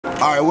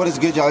Alright, what is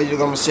good, y'all? You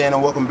know what I'm saying?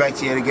 And welcome back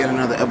to yet again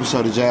another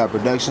episode of J.I.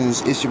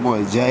 Productions. It's your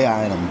boy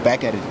J.I. and I'm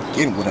back at it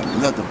again with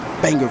another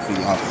banger for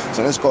y'all.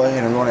 So let's go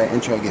ahead and roll that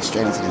intro and get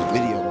straight into this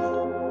video.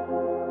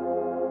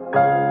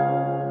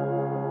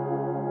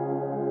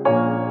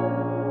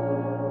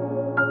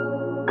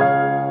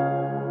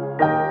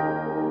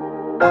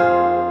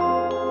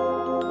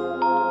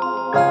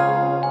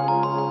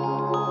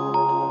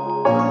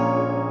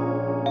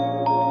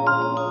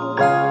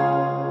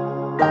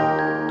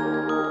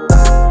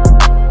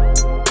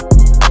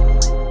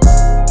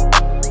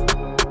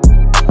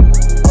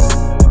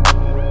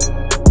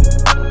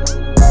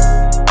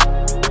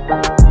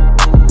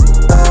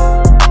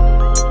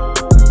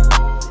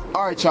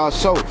 Y'all,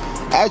 so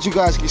as you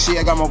guys can see,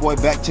 I got my boy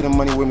Back to the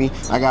Money with me.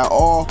 I got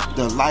all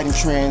the Lighting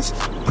Trends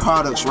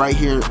products right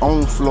here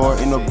on the floor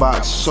in the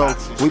box. So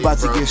we about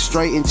to get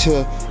straight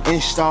into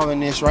installing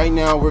this. Right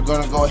now we're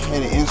gonna go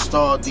ahead and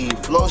install the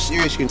Flow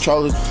Series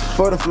controllers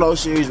for the Flow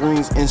Series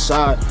rings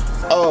inside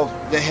of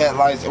the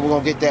headlights, and we're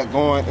gonna get that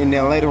going, and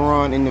then later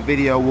on in the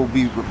video we'll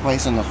be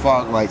replacing the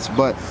fog lights.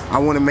 But I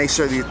want to make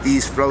sure that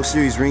these Flow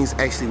Series rings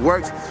actually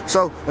work.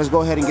 So let's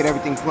go ahead and get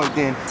everything plugged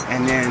in,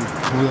 and then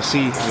we'll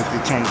see if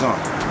it turns on.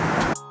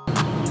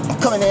 I'm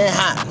coming in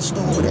hot,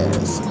 stupid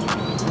ass.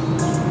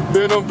 I'm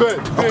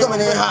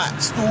coming in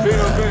hot, stupid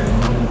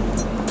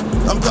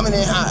ass. I'm coming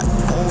in hot,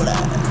 hold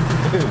that.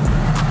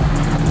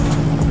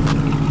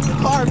 The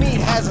car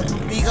meet hasn't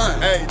begun.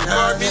 Hey, the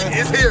car meet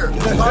is here.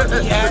 The car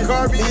meet has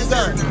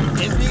begun.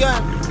 It's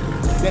begun.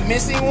 The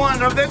missing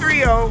one of the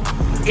trio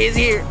is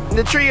here.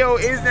 The trio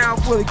is now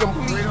fully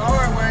complete.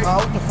 Oh,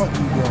 what the fuck are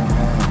you doing,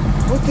 man?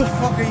 What the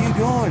fuck are you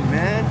doing,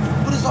 man?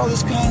 What is all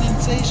this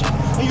condensation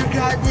on your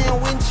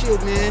goddamn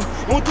windshield, man?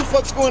 And what the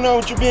fuck's going on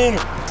with your banner?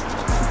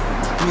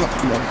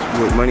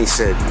 What Money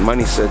said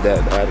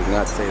that. I did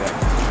not say that.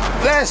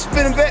 Let's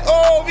spin them back.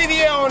 Oh,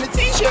 BBL on the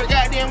t-shirt.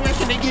 Goddamn, where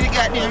can they get it?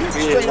 Goddamn,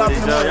 straight off in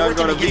the morning. Y'all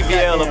go to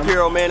BBL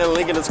Apparel, man. The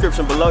link in the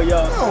description below,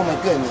 y'all. Oh my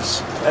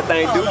goodness. That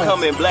thing do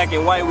come in black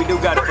and white. We do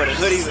got it for the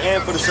hoodies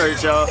and for the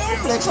shirts, y'all.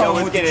 Yo,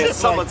 it's getting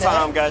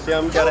summertime,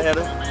 goddamn. You gotta have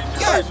it.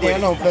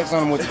 Goddamn, don't flex on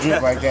them with the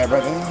drip like that,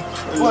 brother.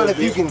 Well, if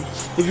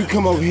you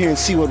come over here and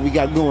see what we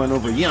got going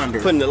over yonder.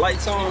 Putting the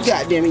lights on.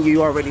 Goddamn it,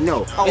 you already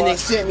know. And they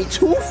sent me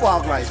 2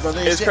 fog lights,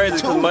 brother. It's crazy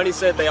because Money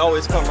said they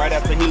always come right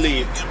after he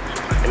leaves.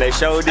 And they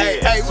showed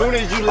it. Hey, as soon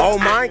as you oh,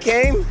 mine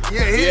came?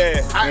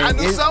 Yeah, I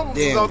knew something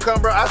was gonna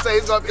come, bro. I say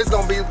it's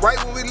gonna be right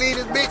when we leave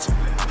this bitch,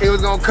 it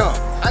was gonna come.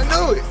 I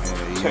knew it.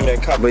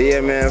 But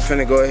yeah, man, I'm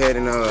finna go ahead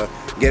and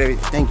get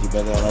everything. Thank you,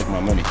 brother. I like my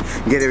money.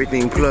 Get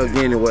everything plugged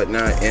in and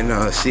whatnot,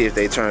 and see if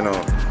they turn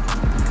on.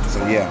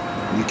 So yeah,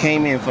 you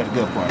came in for the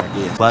good part, I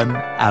guess. 1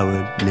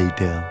 hour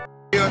later.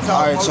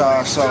 Alright,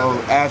 y'all, so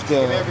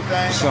after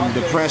some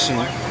depression,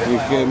 you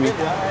feel me,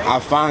 I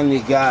finally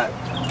got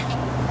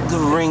the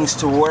rings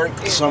to work.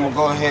 So I'm gonna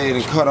go ahead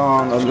and cut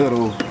on a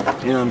little,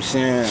 you know what I'm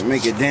saying,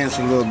 make it dance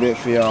a little bit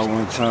for y'all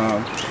one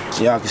time.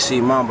 Y'all can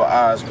see Mamba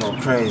eyes go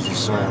crazy,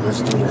 so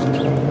let's do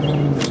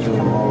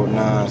the mode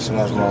 9. So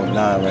that's mode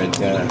 9 right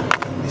there.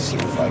 Let me see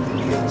if I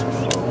can get to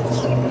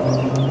focus.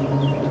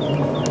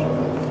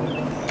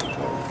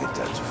 Get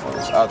that to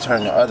focus. I'll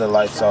turn the other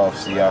lights off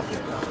so y'all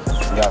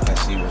can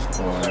see what's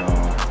going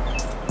on.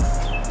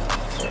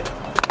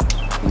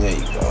 There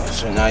you go.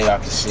 So now y'all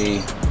can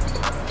see.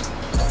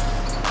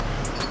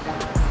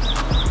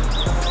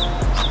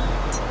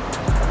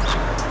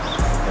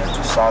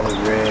 Solid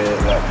red,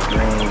 got the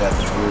green, got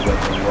the blue, got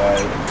the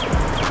white.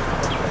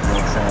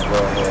 I'm trying to go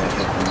ahead and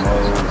hit the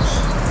modes.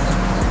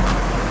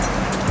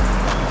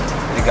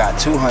 They got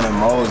 200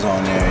 modes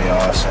on there,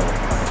 y'all, so.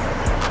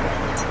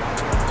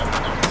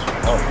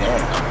 Oh,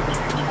 damn.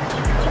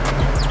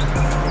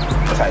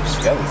 What type of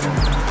skeleton?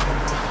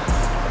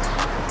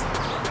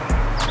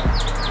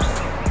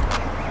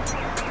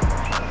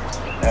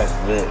 That's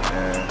lit,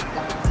 man.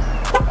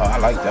 Oh, I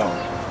like that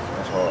one.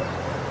 That's hard.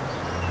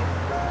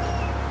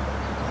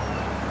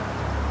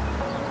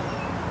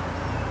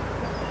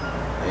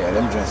 Yeah,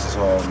 them drinks is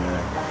hard,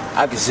 man.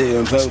 I can sit here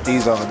and play with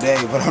these all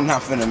day, but I'm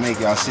not finna make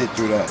y'all sit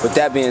through that. With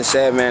that being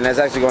said, man, that's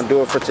actually gonna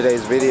do it for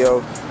today's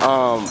video.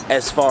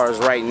 As far as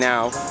right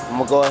now, I'm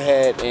gonna go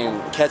ahead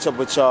and catch up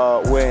with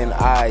y'all when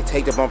I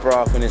take the bumper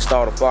off and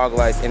install the fog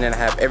lights, and then I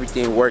have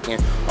everything working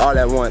all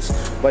at once.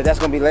 But that's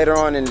gonna be later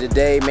on in the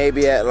day,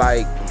 maybe at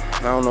like,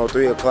 I don't know,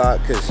 3 o'clock,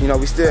 because, you know,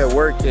 we still at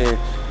work, and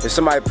if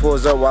somebody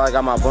pulls up while I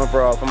got my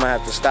bumper off, I'm going to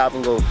have to stop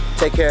and go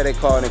take care of their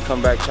car and then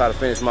come back and try to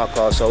finish my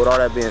car. So with all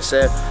that being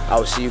said, I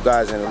will see you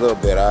guys in a little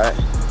bit, all right?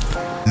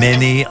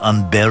 Many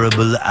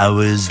unbearable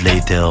hours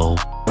later.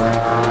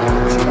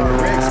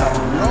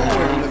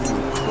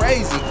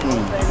 Crazy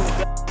clean.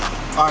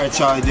 Alright,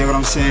 y'all, you dig what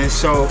I'm saying?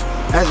 So,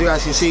 as you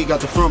guys can see, got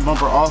the front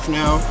bumper off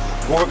now.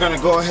 What we're going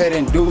to go ahead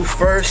and do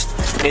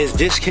first is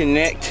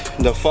disconnect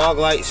the fog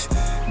lights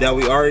that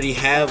we already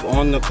have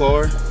on the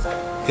car,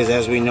 because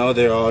as we know,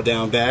 they're all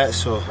down bad.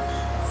 So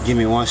give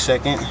me 1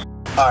 second.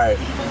 All right,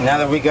 now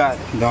that we got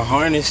the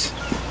harness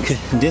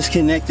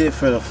disconnected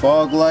for the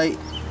fog light,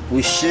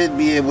 we should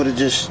be able to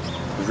just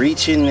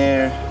reach in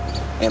there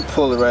and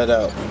pull it right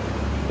out.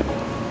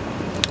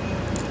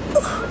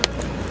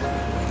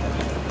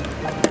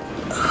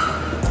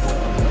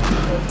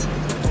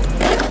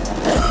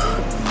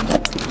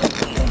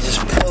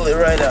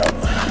 right out.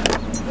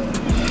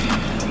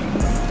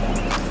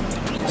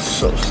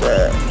 So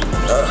sad.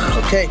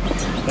 Okay,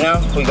 now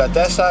we got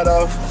that side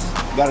off.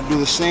 Got to do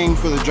the same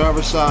for the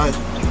driver's side.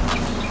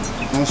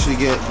 Once we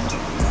get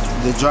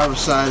the driver's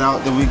side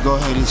out, then we go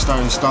ahead and start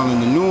installing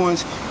the new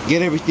ones,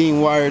 get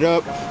everything wired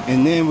up,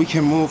 and then we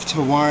can move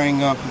to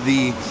wiring up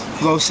the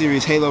Flow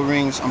Series Halo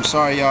rings. I'm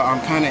sorry y'all,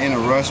 I'm kind of in a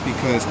rush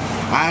because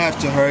I have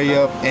to hurry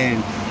up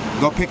and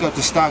go pick up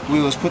the stock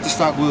wheels, put the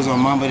stock wheels on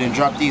Mamba, then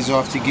drop these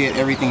off to get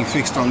everything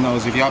fixed on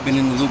those. If y'all been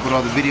in the loop with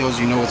all the videos,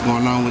 you know what's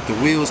going on with the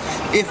wheels.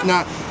 If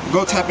not,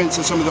 go tap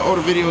into some of the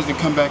older videos and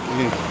come back and,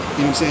 you know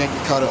what I'm saying,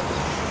 get caught up.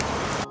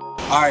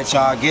 Alright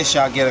y'all, I guess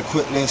y'all get a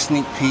quick little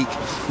sneak peek.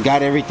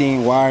 Got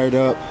everything wired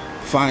up,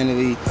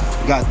 finally.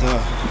 Got the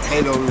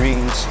Halo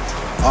rings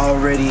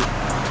already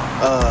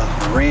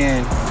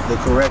ran the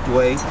correct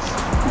way.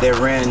 They're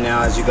ran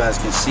now, as you guys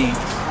can see.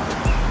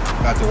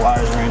 Got the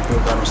wires ran through,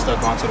 got them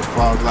stuck onto the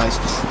fog lights.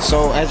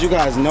 So as you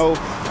guys know,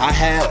 I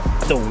had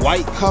the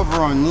white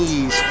cover on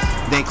these.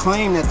 They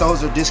claim that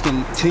those are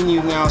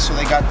discontinued now, so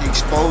they got the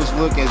exposed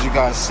look, as you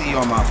guys see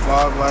on my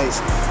fog lights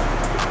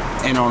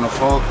and on the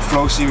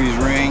Flow Series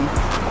ring.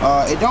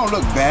 It don't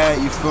look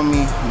bad, you feel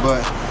me,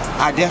 but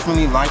I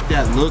definitely like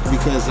that look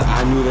because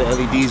I knew the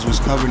LEDs was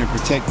covered and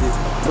protected.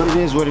 But it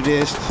is what it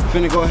is.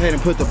 Finna go ahead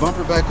and put the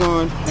bumper back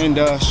on and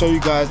show you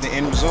guys the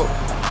end result.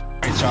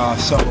 Alright y'all,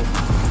 so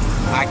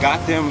I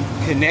got them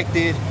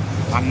connected.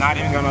 I'm not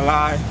even gonna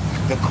lie,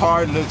 the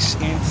car looks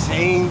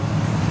insane.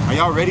 Are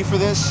y'all ready for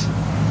this?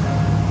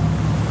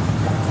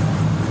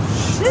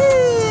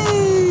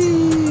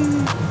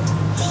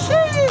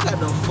 Got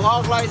the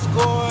fog lights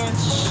going.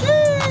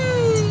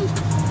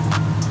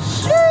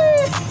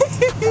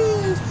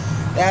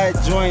 That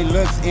joint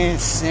looks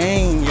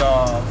insane,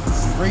 y'all.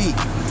 Freak.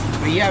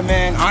 But yeah,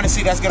 man,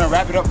 honestly, that's gonna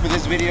wrap it up for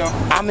this video.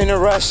 I'm in a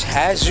rush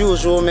as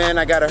usual, man.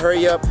 I gotta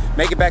hurry up,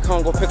 make it back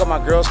home, go pick up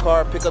my girl's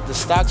car, pick up the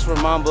stocks for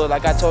Mamba.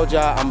 Like I told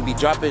y'all, I'm gonna be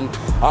dropping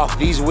off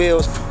these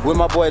wheels with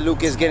my boy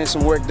Lucas, getting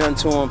some work done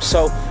to him.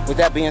 So with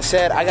that being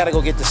said, I gotta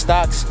go get the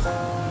stocks.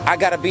 I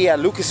gotta be at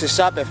Lucas's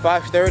shop at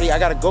 5:30. I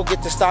gotta go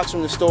get the stocks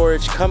from the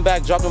storage, come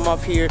back, drop them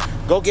off here,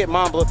 go get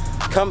Mamba,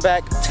 come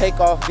back,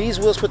 take off these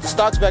wheels, put the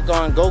stocks back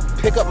on, go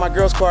pick up my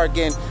girl's car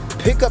again,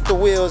 pick up the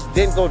wheels,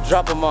 then go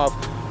drop them off,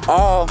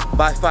 all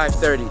by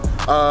 5:30.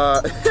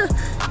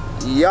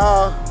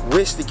 Y'all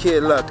wish the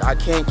kid luck. I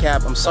can't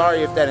cap. I'm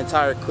sorry if that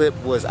entire clip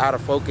was out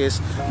of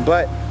focus,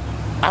 but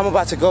I'm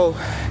about to go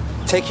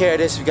take care of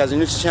this. If you guys are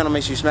new to the channel,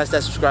 make sure you smash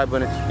that subscribe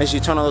button. Make sure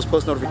you turn on those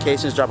post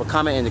notifications. Drop a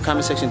comment in the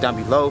comment section down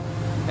below.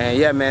 And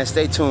yeah, man,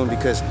 stay tuned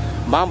because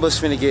Mamba's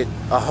finna get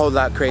a whole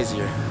lot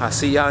crazier. I'll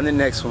see y'all in the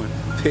next one.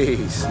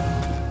 Peace.